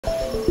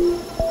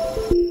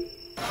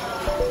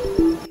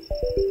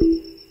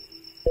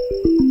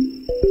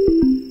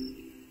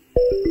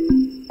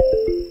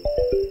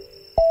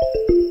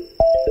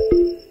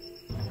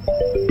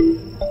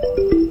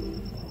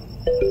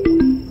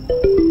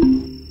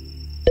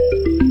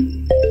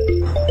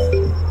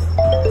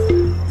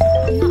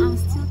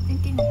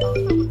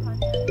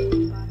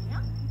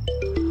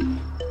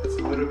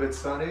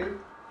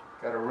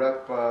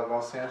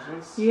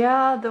nice.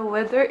 Yeah, the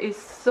weather is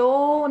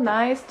so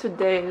nice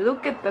today.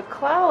 Look at the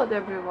cloud,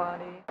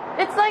 everybody.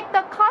 It's like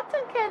the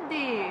cotton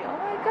candy. Oh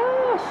my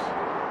gosh.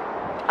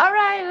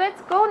 Alright,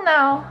 let's go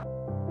now.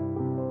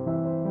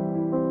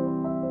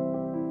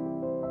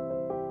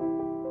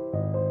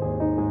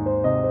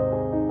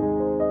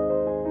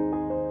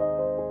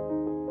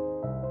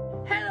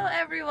 Hello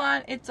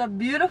everyone, it's a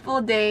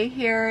beautiful day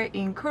here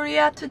in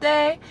Korea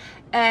today.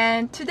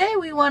 And today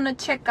we want to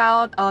check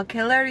out a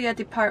galleria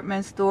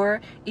department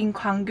store in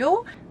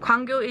Gwanggyo.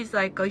 Gwanggyo is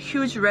like a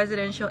huge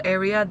residential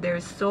area.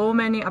 There's so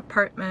many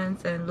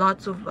apartments and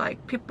lots of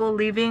like people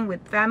living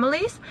with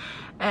families.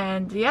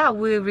 And yeah,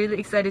 we're really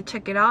excited to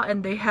check it out.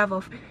 And they have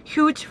a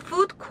huge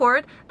food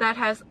court that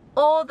has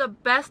all the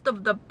best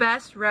of the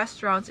best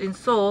restaurants in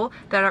Seoul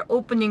that are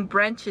opening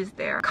branches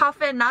there.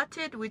 Cafe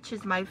Natit, which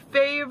is my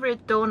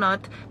favorite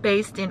donut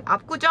based in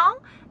Apgujeong.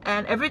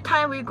 And every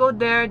time we go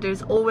there,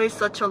 there's always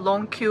such a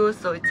long queue,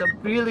 so it's a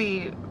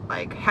really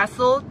like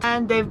hassle.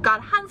 And they've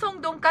got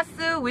Hansong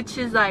Donkasu, which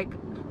is like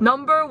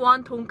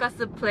 #1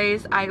 donkasu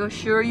place, I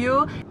assure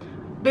you.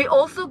 They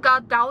also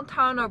got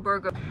Downtowner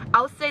Burger.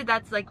 I would say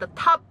that's like the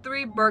top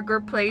 3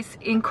 burger place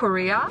in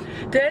Korea.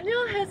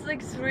 Daniel has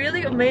like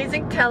really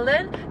amazing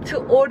talent to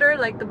order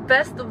like the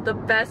best of the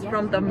best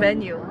from the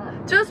menu.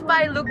 Just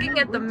by looking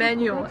at the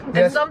menu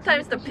and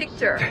sometimes the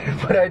picture.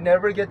 But I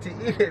never get to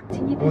eat it.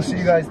 We'll see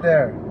you guys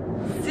there.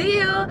 See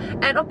you!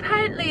 And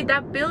apparently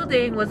that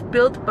building was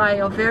built by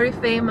a very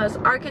famous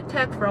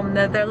architect from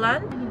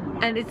Netherlands.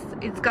 And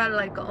it's got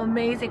like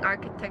amazing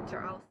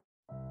architecture also.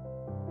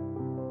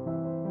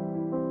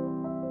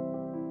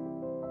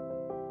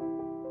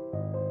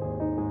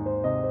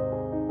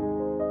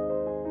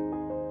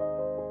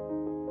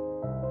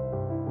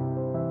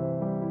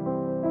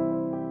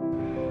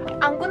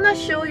 I'm gonna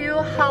show you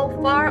how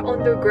far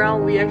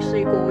underground we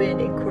actually go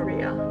in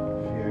Korea.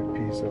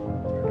 VIP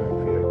zone, we're not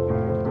VIP.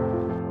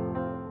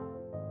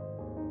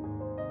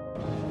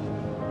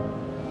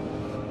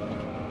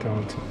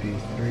 Down to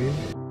B3.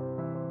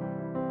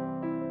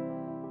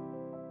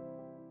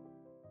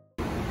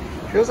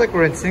 Feels like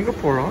we're in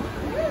Singapore, huh?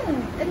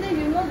 And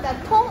then you know that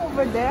tong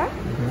over there?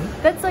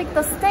 That's like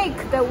the snake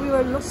that we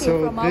were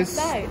looking from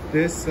outside.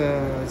 This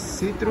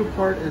see-through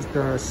part is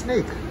the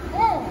snake.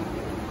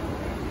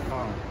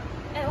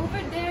 And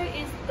over there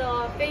is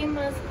the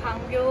famous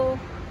Gwanggyo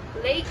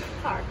Lake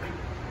Park. Oh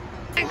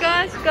my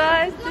gosh,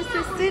 guys, this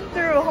is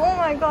see-through. Oh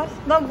my gosh,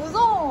 나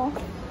무서워.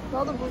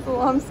 나도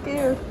무서워. I'm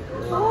scared.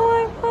 Oh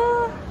my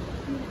god.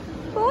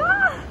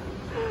 Ah.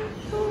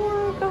 Oh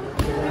my god.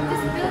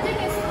 This building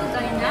is so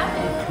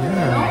dynamic.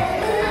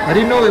 Yeah. I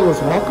didn't know it was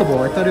walkable.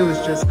 I thought it was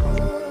just.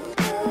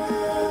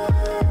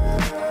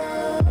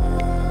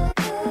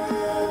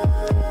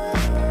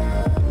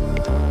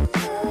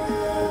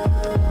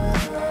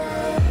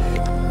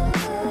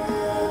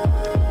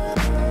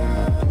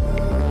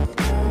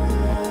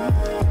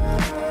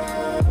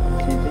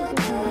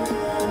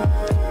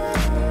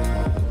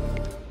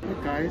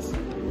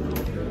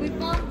 We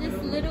found this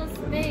little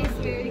space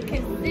where you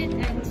can sit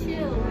and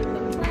chill with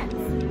the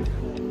plants.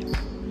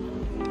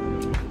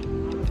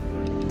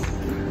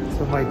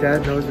 So my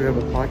dad knows we have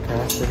a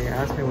podcast and he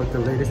asked me what the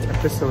latest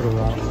episode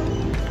about.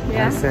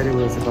 Yeah. I said it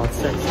was about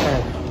sex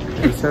ed.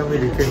 And he suddenly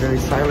became very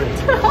silent.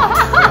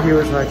 And he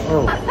was like,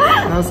 oh.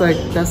 And I was like,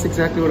 that's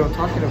exactly what I'm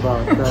talking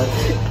about.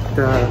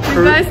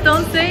 You guys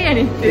don't say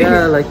anything.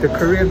 Yeah, like the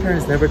Korean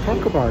parents never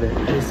talk about it.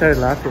 And he started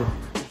laughing.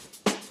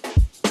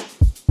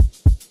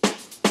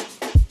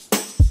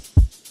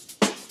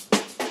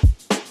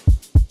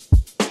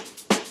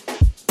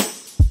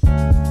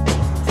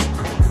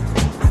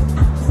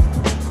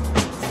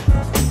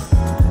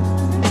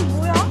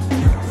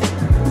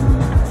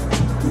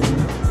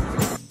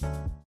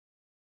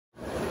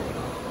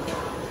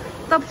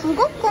 나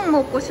북엇국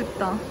먹고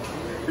싶다.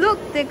 Look,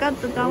 they got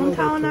the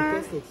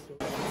downtowner.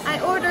 I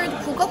ordered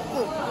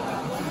북엇국.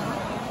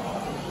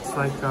 It's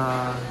like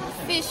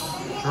Fish.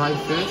 dry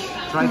fish,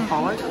 dry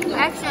pollock.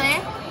 Actually,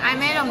 I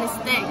made a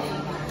mistake.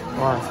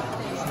 Wow,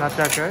 it's not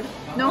that good?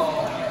 No.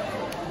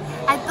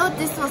 I thought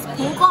this was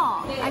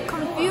북어. I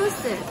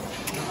confused it.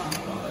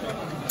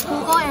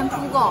 북어 and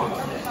북어.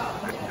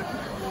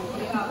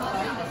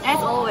 As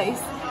always.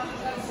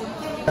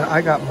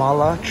 I got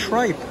mala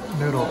tripe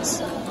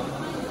noodles.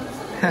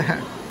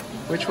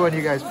 Which one do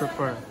you guys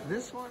prefer?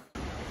 This one?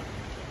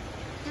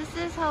 This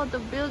is how the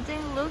building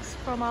looks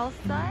from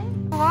outside.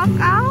 Walk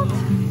out.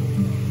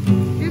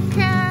 You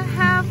can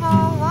have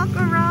a walk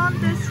around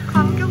this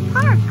Gwanggyo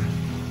Park.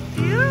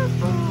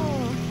 Beautiful.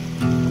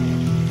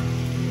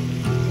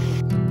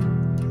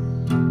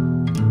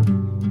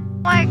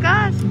 Oh my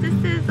gosh, this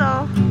is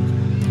a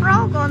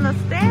frog on a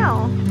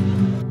snail.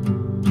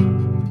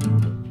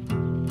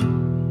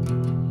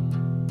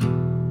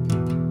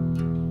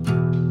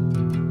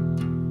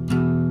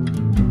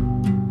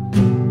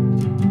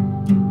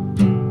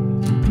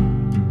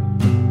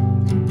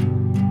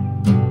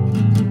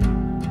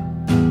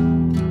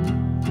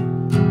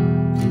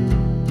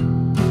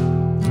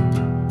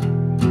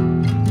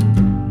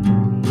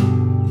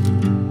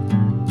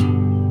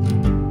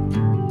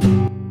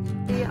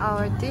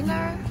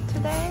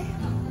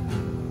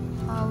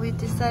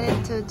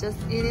 decided to just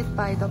eat it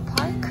by the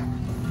park.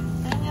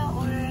 Daniel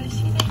ordered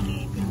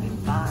시래기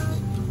bibimbap.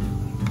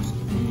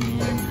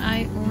 And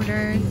I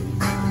ordered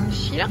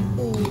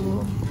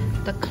shiraku,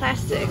 the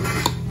classic.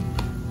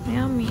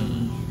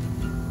 Yummy.